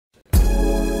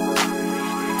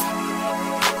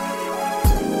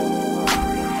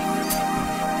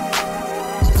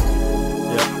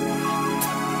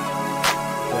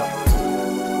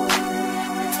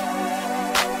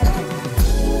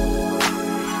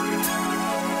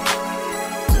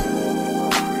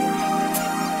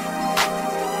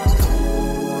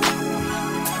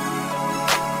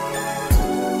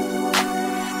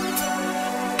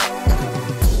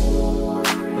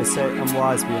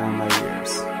wise beyond my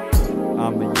years.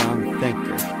 I'm a young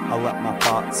thinker, I let my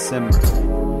thoughts simmer.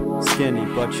 Skinny,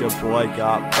 but your boy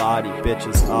got body.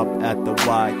 Bitches up at the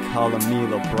Y, calling me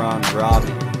LeBron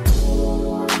Robbie.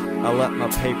 I let my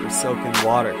paper soak in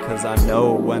water, cause I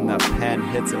know when that pen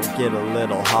hits it'll get a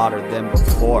little hotter than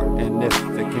before. And if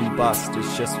it can bust,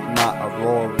 it's just not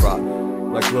Aurora.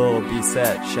 Like Lil B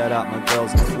said, shout out my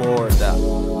girls in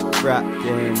Florida. Rap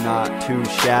game not too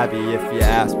shabby, if you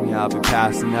ask me. I'll be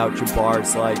passing out your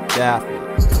bars like Daffy.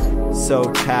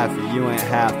 So taffy, you ain't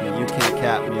half me, you can't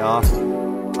cap me off.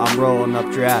 I'm rolling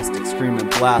up drastic, screaming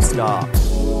blast off.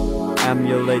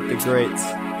 Emulate the greats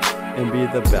and be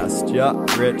the best. Yup,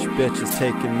 rich bitches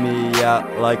taking me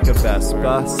out like a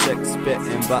Vespa. Sick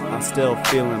spitting, but I'm still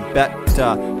feeling better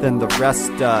than the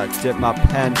rest. Dip my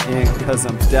pen in cause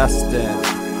I'm destined.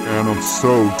 And I'm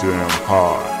so damn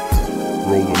high.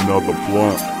 Roll another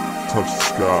blunt, touch the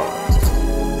sky.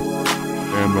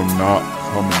 And I'm not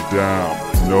coming down,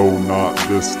 no not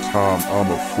this time,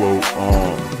 I'ma float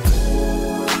on.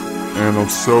 And I'm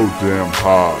so damn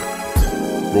high.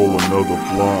 Roll another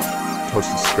blunt, touch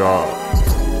the sky.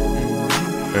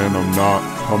 And I'm not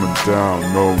coming down,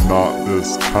 no not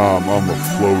this time, I'ma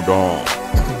float on.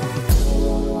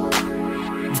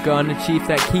 I'm gonna chief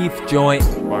that Keith joint.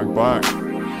 Bang bang.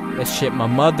 That shit my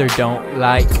mother don't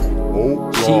like.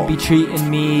 Oh, She be treating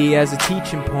me as a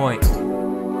teaching point,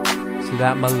 so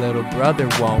that my little brother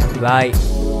won't light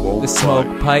the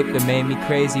smoke pipe that made me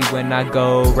crazy when I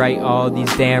go write all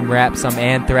these damn raps. I'm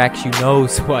anthrax, you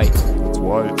knows white. It's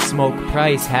white. Smoke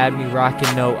price had me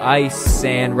rocking no ice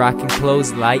and rocking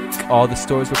clothes like all the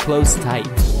stores were closed tight.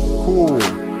 Cool.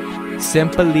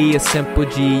 Simply a simple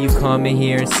G, you come in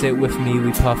here and sit with me,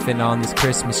 we puffin' on this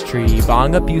Christmas tree.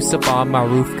 Bong abuse up on my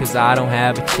roof cause I don't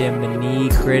have a chimney.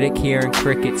 Critic hearing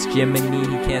crickets, Jiminy,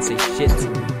 he can't say shit to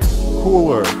me.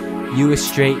 Cooler. You a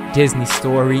straight Disney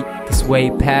story, this way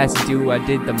past due, I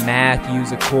did the math,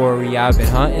 use a Corey. I've been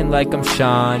hunting like I'm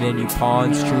Sean and you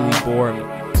pawns truly bore me.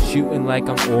 Shooting like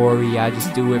I'm Ori, I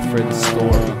just do it for the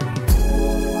story.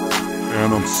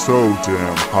 And I'm so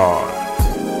damn high.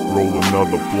 Roll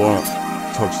another blunt,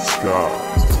 touch the sky.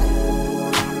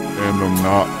 And I'm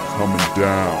not coming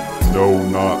down, no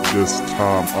not this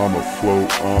time, I'ma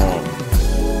float on.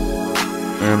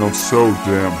 And I'm so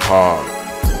damn high.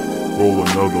 Roll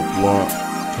another blunt,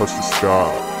 touch the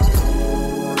sky.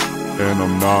 And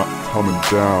I'm not coming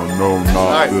down, no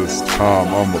not this time,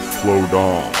 I'ma float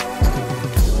on.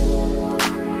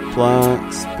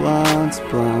 Blunts, blunts,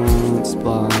 blunts,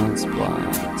 blunts,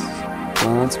 blunts.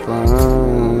 Blunts,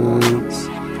 blunts,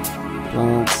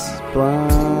 blunts,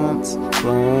 blunts,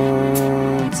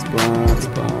 blunts, blunts,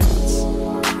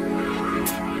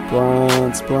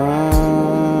 blunts, blunts, blunts,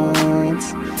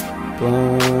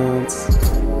 blunts.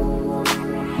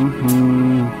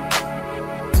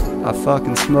 I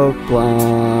fucking smoke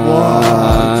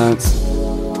blunts.